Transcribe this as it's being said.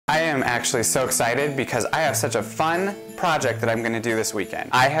am actually so excited because I have such a fun project that I'm going to do this weekend.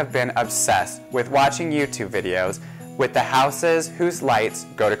 I have been obsessed with watching YouTube videos with the houses whose lights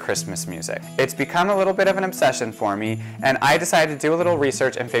go to Christmas music. It's become a little bit of an obsession for me, and I decided to do a little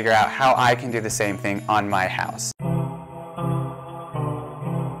research and figure out how I can do the same thing on my house.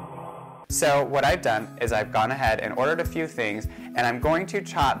 So what I've done is I've gone ahead and ordered a few things, and I'm going to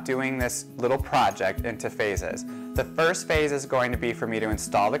chop doing this little project into phases. The first phase is going to be for me to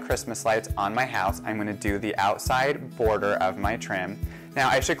install the Christmas lights on my house. I'm going to do the outside border of my trim. Now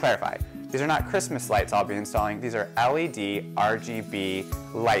I should clarify, these are not Christmas lights I'll be installing, these are LED RGB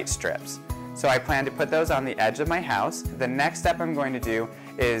light strips. So I plan to put those on the edge of my house. The next step I'm going to do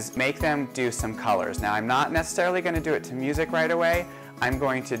is make them do some colors. Now I'm not necessarily going to do it to music right away. I'm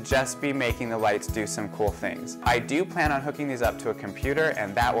going to just be making the lights do some cool things. I do plan on hooking these up to a computer,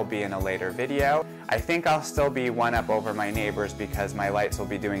 and that will be in a later video. I think I'll still be one up over my neighbors because my lights will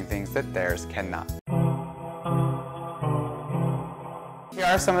be doing things that theirs cannot. Here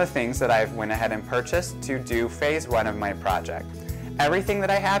are some of the things that I've went ahead and purchased to do phase one of my project. Everything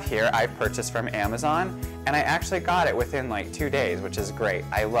that I have here I've purchased from Amazon, and I actually got it within like 2 days, which is great.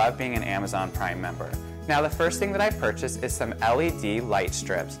 I love being an Amazon Prime member. Now the first thing that I purchased is some LED light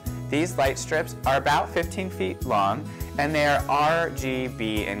strips. These light strips are about 15 feet long, and they are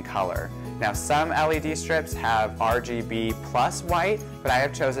RGB in color. Now some LED strips have RGB plus white, but I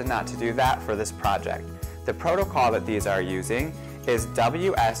have chosen not to do that for this project. The protocol that these are using is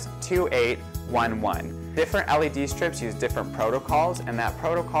WS2811. Different LED strips use different protocols, and that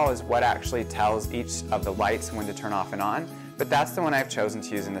protocol is what actually tells each of the lights when to turn off and on, but that's the one I've chosen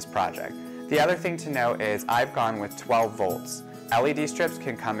to use in this project. The other thing to note is I've gone with 12 volts. LED strips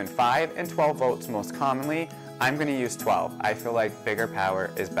can come in 5 and 12 volts most commonly. I'm going to use 12. I feel like bigger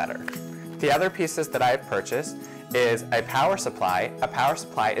power is better. The other pieces that I've purchased is a power supply. A power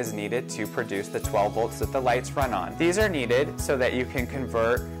supply is needed to produce the 12 volts that the lights run on. These are needed so that you can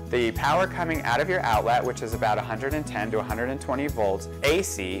convert the power coming out of your outlet, which is about 110 to 120 volts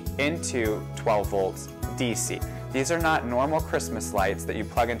AC, into 12 volts DC. These are not normal Christmas lights that you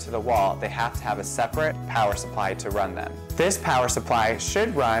plug into the wall. They have to have a separate power supply to run them. This power supply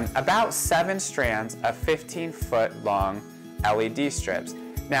should run about 7 strands of 15-foot long LED strips.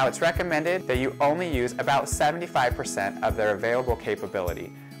 Now it's recommended that you only use about 75% of their available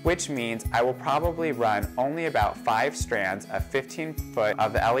capability, which means I will probably run only about 5 strands of 15-foot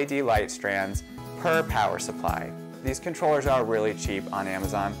of the LED light strands per power supply. These controllers are really cheap on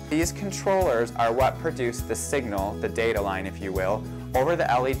Amazon. These controllers are what produce the signal, the data line if you will, over the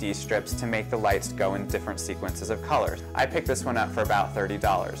LED strips to make the lights go in different sequences of colors. I picked this one up for about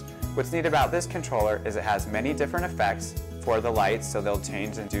 $30. What's neat about this controller is it has many different effects for the lights, so they'll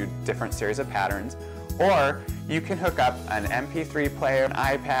change and do different series of patterns. Or you can hook up an MP3 player, an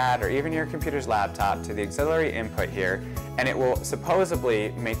iPad, or even your computer's laptop to the auxiliary input here, and it will supposedly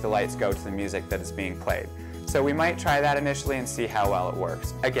make the lights go to the music that is being played. So we might try that initially and see how well it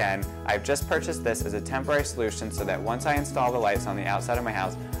works. Again, I've just purchased this as a temporary solution so that once I install the lights on the outside of my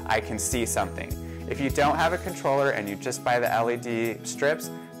house, I can see something. If you don't have a controller and you just buy the LED strips,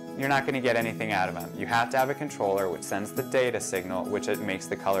 you're not going to get anything out of them. You have to have a controller which sends the data signal, which it makes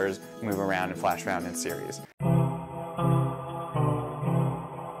the colors move around and flash around in series.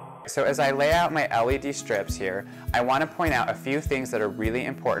 So as I lay out my LED strips here, I want to point out a few things that are really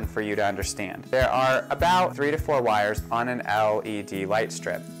important for you to understand. There are about 3 to 4 wires on an LED light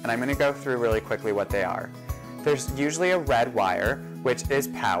strip, and I'm going to go through really quickly what they are. There's usually a red wire, which is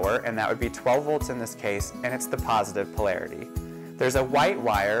power, and that would be 12 volts in this case, and it's the positive polarity. There's a white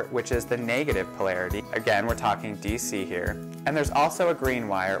wire, which is the negative polarity. Again, we're talking DC here. And there's also a green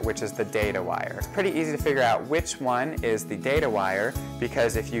wire, which is the data wire. It's pretty easy to figure out which one is the data wire,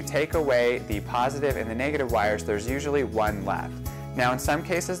 because if you take away the positive and the negative wires, there's usually one left. Now in some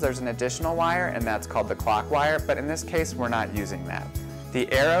cases there's an additional wire, and that's called the clock wire, but in this case we're not using that. The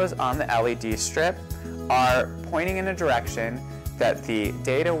arrows on the LED strip are pointing in a direction that the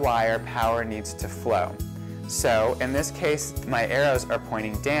data wire power needs to flow. So in this case, my arrows are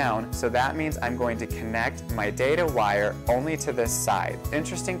pointing down, so that means I'm going to connect my data wire only to this side.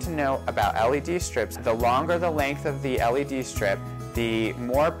 Interesting to know about LED strips, the longer the length of the LED strip, the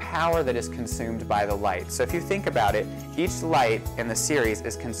more power that is consumed by the light. So if you think about it, each light in the series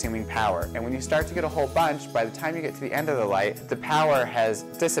is consuming power, and when you start to get a whole bunch, by the time you get to the end of the light, the power has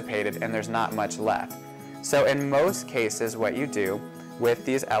dissipated and there's not much left. So in most cases, what you do with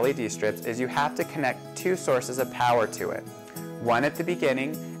these LED strips is you have to connect 2 sources of power to it. One at the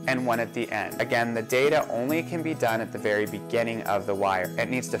beginning and one at the end. Again, the data only can be done at the very beginning of the wire.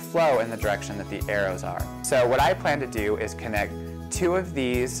 It needs to flow in the direction that the arrows are. So what I plan to do is connect 2 of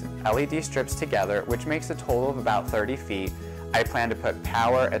these LED strips together, which makes a total of about 30 feet. I plan to put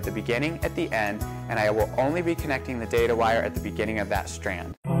power at the beginning, at the end, and I will only be connecting the data wire at the beginning of that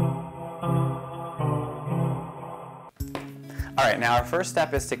strand. Alright, now our first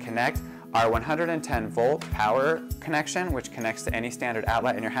step is to connect our 110 volt power connection, which connects to any standard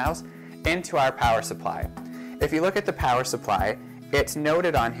outlet in your house, into our power supply. If you look at the power supply, it's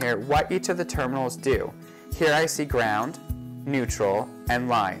noted on here what each of the terminals do. Here I see ground, neutral, and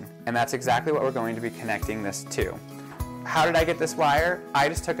line, and that's exactly what we're going to be connecting this to. How did I get this wire? I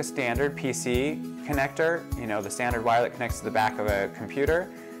just took a standard PC connector, you know, the standard wire that connects to the back of a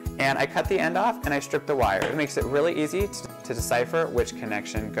computer, and I cut the end off and I stripped the wire. It makes it really easy to decipher which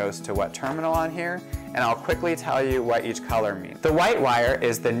connection goes to what terminal on here, and I'll quickly tell you what each color means. The white wire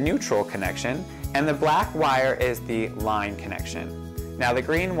is the neutral connection, and the black wire is the line connection. Now the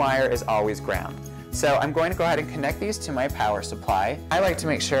green wire is always ground. So I'm going to go ahead and connect these to my power supply. I like to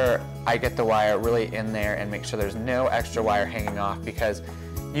make sure I get the wire really in there and make sure there's no extra wire hanging off, because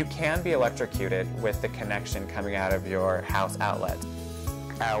you can be electrocuted with the connection coming out of your house outlet.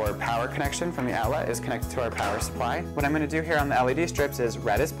 Our power connection from the outlet is connected to our power supply. What I'm going to do here on the LED strips is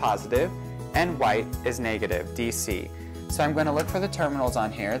red is positive and white is negative, DC. So I'm going to look for the terminals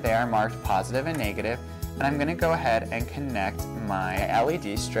on here. They are marked positive and negative, and I'm going to go ahead and connect my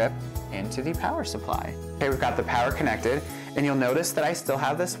LED strip into the power supply. Okay, we've got the power connected, and you'll notice that I still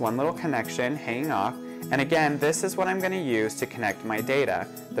have this one little connection hanging off. And again, this is what I'm going to use to connect my data.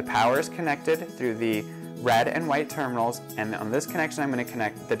 The power is connected through the red and white terminals, and on this connection I'm going to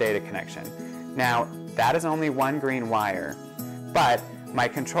connect the data connection. Now, that is only one green wire, but my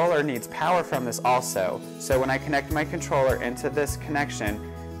controller needs power from this also. So when I connect my controller into this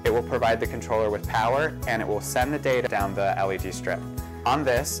connection, it will provide the controller with power, and it will send the data down the LED strip. On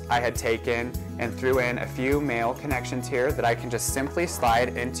this, I had taken and threw in a few male connections here that I can just simply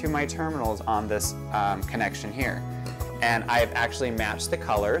slide into my terminals on this connection here. And I've actually matched the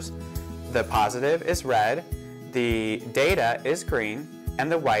colors. The positive is red, the data is green,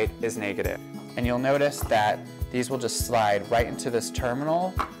 and the white is negative. And you'll notice that these will just slide right into this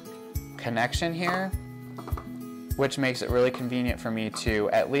terminal connection here, which makes it really convenient for me to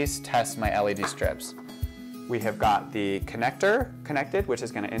at least test my LED strips. We have got the connector connected, which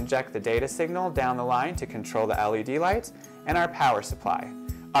is going to inject the data signal down the line to control the LED lights, and our power supply.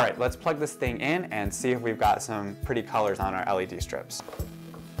 All right, let's plug this thing in and see if we've got some pretty colors on our LED strips.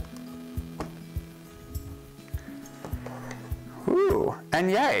 Ooh, and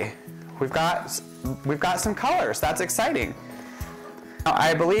yay, we've got some colors. That's exciting. Now,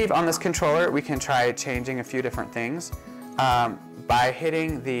 I believe on this controller we can try changing a few different things. By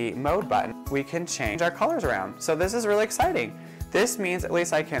hitting the mode button, we can change our colors around. So this is really exciting. This means at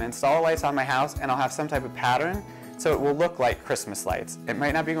least I can install lights on my house and I'll have some type of pattern, so it will look like Christmas lights. It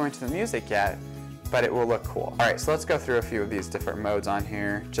might not be going to the music yet, but it will look cool. All right, so let's go through a few of these different modes on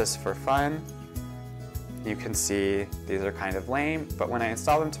here just for fun. You can see these are kind of lame, but when I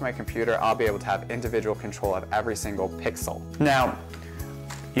install them to my computer, I'll be able to have individual control of every single pixel. Now,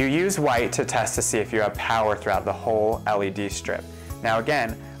 you use white to test to see if you have power throughout the whole LED strip. Now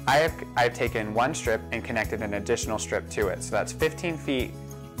again, I've taken one strip and connected an additional strip to it. So that's 15 feet,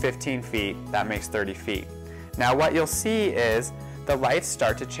 15 feet, that makes 30 feet. Now what you'll see is the lights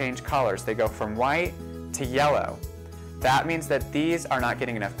start to change colors. They go from white to yellow. That means that these are not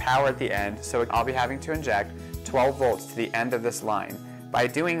getting enough power at the end, so I'll be having to inject 12 volts to the end of this line. By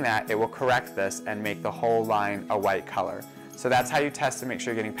doing that, it will correct this and make the whole line a white color. So that's how you test to make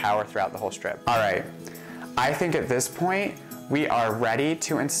sure you're getting power throughout the whole strip. All right, I think at this point, we are ready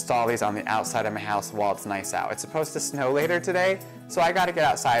to install these on the outside of my house while it's nice out. It's supposed to snow later today, so I gotta get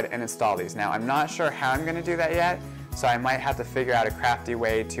outside and install these. Now, I'm not sure how I'm gonna do that yet, so I might have to figure out a crafty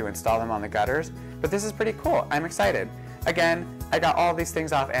way to install them on the gutters, but this is pretty cool. I'm excited. Again, I got all these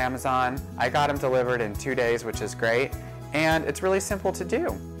things off Amazon. I got them delivered in 2 days, which is great, and it's really simple to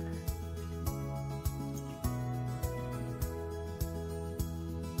do.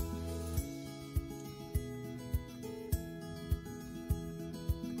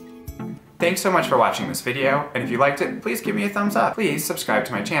 Thanks so much for watching this video, and if you liked it, please give me a thumbs up. Please subscribe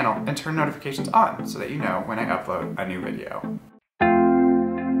to my channel and turn notifications on so that you know when I upload a new video.